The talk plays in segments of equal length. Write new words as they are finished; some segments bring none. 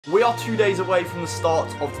We are 2 days away from the start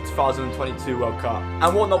of the 2022 World Cup,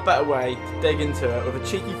 and what not better way to dig into it with a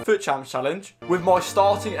cheeky foot champs challenge with my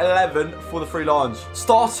starting 11 for the Three Lions.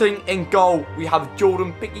 Starting in goal, we have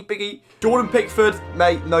Jordan Pickford,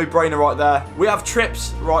 mate, no brainer right there. We have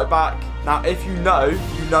Trips right back. Now, if you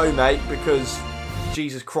know, mate, because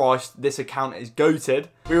Jesus Christ, this account is goated.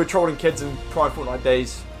 We were trolling kids in Prime Fortnite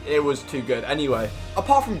days. It was too good. Anyway,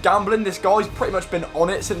 apart from gambling, this guy's pretty much been on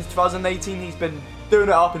it since 2018. He's been doing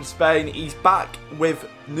it up in Spain. He's back with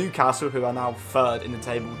Newcastle, who are now third in the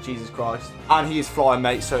table. Jesus Christ. And he is flying,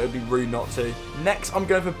 mate, so it would be rude not to. Next, I'm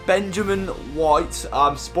going for Benjamin White.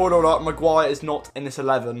 Spoiler alert, Maguire is not in this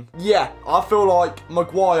 11. Yeah, I feel like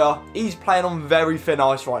Maguire, he's playing on very thin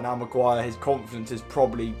ice right now, Maguire. His confidence is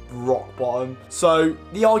probably rock bottom. So,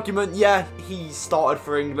 the argument, yeah, he started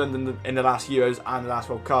for England in the last Euros and the last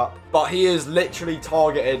World Cup. But he is literally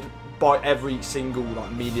targeted by every single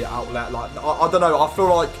media outlet. I don't know, I feel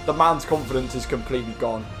like the man's confidence is completely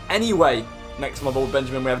gone. Anyway, next on my board,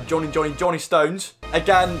 Benjamin, we have Johnny Stones.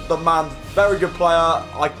 Again, the man, very good player.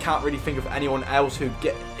 I can't really think of anyone else who'd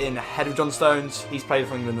get in ahead of John Stones. He's played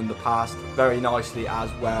for England in the past very nicely as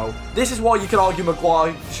well. This is why you could argue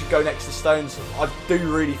Maguire should go next to Stones. I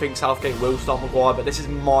do really think Southgate will start Maguire, but this is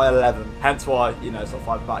my 11. Hence why, it's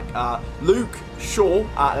not 5 back. Luke Shaw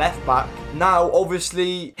at left back. Now,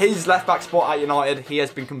 obviously, his left back spot at United, he has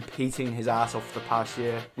been competing his ass off the past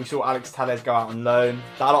year. We saw Alex Telles go out on loan.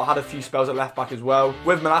 Dalot had a few spells at left back as well.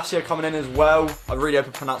 With Malacia coming in as well, I really hope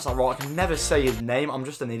I pronounced that right. I can never say his name. I'm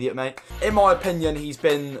just an idiot, mate. In my opinion, he's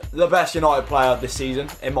been the best United player this season,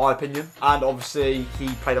 in my opinion. And obviously, he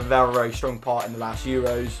played a very, very strong part in the last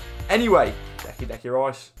Euros. Anyway, Decky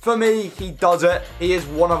Rice. For me, he does it. He is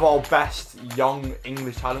one of our best young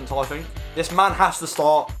English talents, I think. This man has to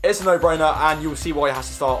start. It's a no-brainer, and you'll see why he has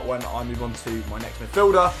to start when I move on to my next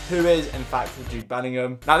midfielder, who is, in fact, Jude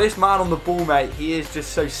Bellingham. Now, this man on the ball, mate, he is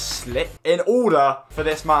just so slick. In order for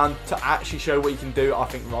this man to actually show what he can do, I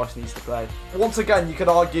think Rice needs to play. Once again, you could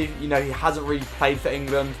argue, he hasn't really played for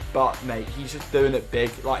England, but, mate, he's just doing it big.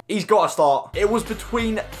 He's got to start. It was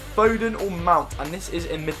between Foden or Mount, and this is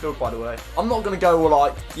in midfield, by the way. I'm not going to go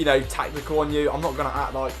all, tactical on you. I'm not going to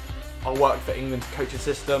act like I work for England's coaching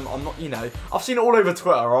system. I'm not, I've seen it all over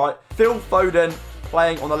Twitter, right? Phil Foden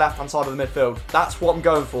playing on the left-hand side of the midfield. That's what I'm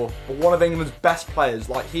going for. But one of England's best players.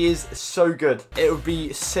 He is so good. It would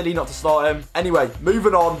be silly not to start him. Anyway,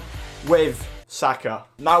 moving on with Saka.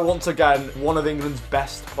 Now, once again, one of England's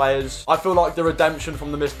best players. I feel like the redemption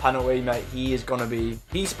from the missed penalty, mate, he is going to be...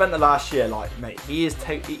 He spent the last year, mate, he's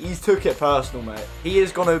took it personal, mate. He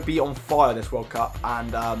is going to be on fire this World Cup.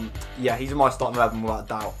 And, yeah, he's in my starting 11 without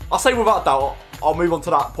doubt. I'll say without doubt. I'll move on to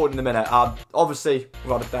that point in a minute. Obviously,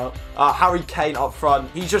 without a doubt. Harry Kane up front.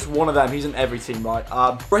 He's just one of them. He's in every team, right?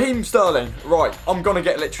 Raheem Sterling. Right. I'm going to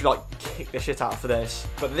get literally, kick the shit out for this.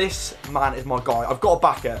 But this man is my guy. I've got to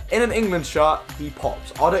back it. In an England shirt, he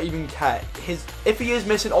pops. I don't even care. If he is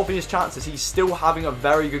missing obvious chances, he's still having a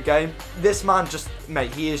very good game. This man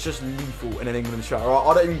mate, he is just lethal in an England shirt, right?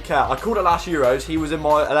 I don't even care. I called it last Euros. He was in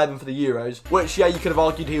my 11 for the Euros, which, yeah, you could have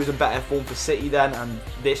argued he was in better form for City then, and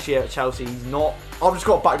this year at Chelsea, he's not. I've just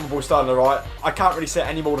got to back my boy Sterling, right? I can't really say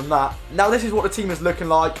any more than that. Now, this is what the team is looking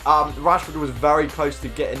like. Rashford was very close to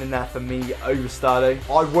getting in there for me over Sterling.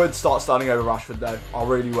 I would start Sterling over Rashford, though. I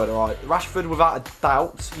really would, all right? Rashford, without a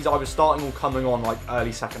doubt, he's either starting or coming on,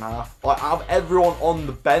 early second half. Out of everyone on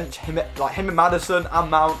the bench, him and Maddison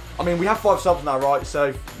and Mount. I mean, we have 5 subs now, right?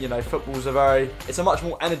 So, football's it's a much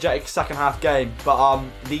more energetic second half game. But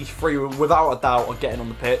these three, without a doubt, are getting on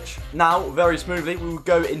the pitch. Now, very smoothly, we will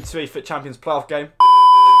go into a FUT Champions playoff game.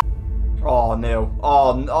 Oh, Neil.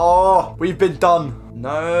 Oh, we've been done.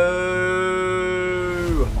 No.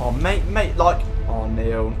 Oh, mate, oh,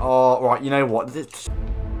 Neil. Oh, right, you know what?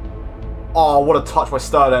 Oh, what a touch by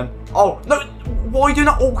Sterling. Oh, no. Why are you doing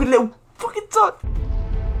that awkward little fucking touch?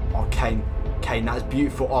 Oh, Kane, that is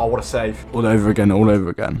beautiful. Oh, what a save. All over again.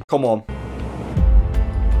 Come on.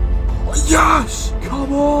 Oh, yes!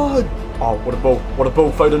 Come on! Oh, what a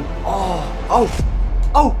ball, Foden.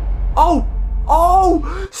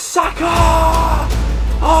 Oh, Saka!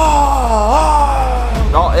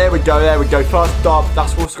 Oh, there we go. First dub.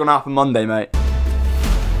 That's what's going to happen Monday, mate.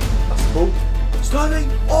 That's the ball. Sterling!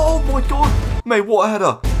 Oh, my God. Mate, what a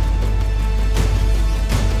header.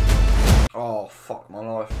 Oh, fuck my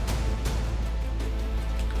life.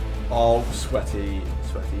 Oh, sweaty.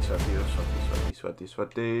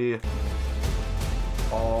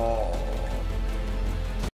 Oh.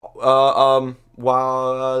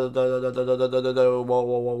 Wow.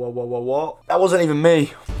 What? That wasn't even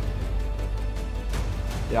me.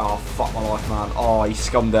 Yeah, oh, fuck my life, man. Oh, he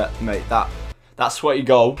scummed it, mate. That That sweaty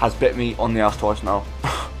goal has bit me on the ass twice now.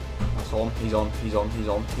 That's on. He's on. He's on. He's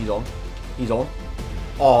on. He's on. He's on.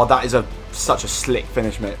 Oh, that is such a slick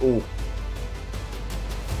finish, mate. Oh.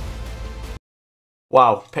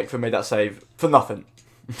 Wow, Pickford made that save for nothing.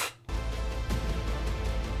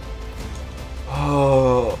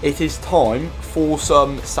 Oh, it is time for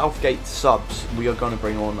some Southgate subs. We are going to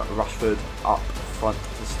bring on Rashford up front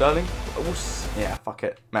to Sterling. Yeah, fuck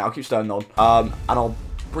it. Mate, I'll keep Sterling on. And I'll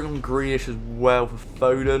bring on Grealish as well for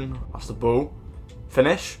Foden. That's the ball.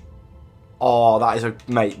 Finish. Oh, that is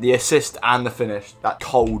mate, the assist and the finish. That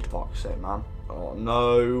cold. Fuck's sake, man. Oh,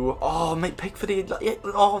 no. Oh, mate, Pickford.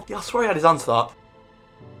 Oh, I swear he had his hands to that.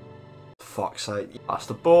 Fuck's sake. That's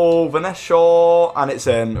the ball, Vanessa, and it's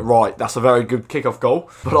in. Right, that's a very good kickoff goal,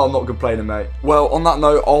 but I'm not complaining, mate. Well, on that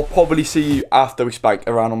note, I'll probably see you after we spike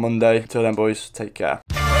around on Monday. Till then, boys, take care.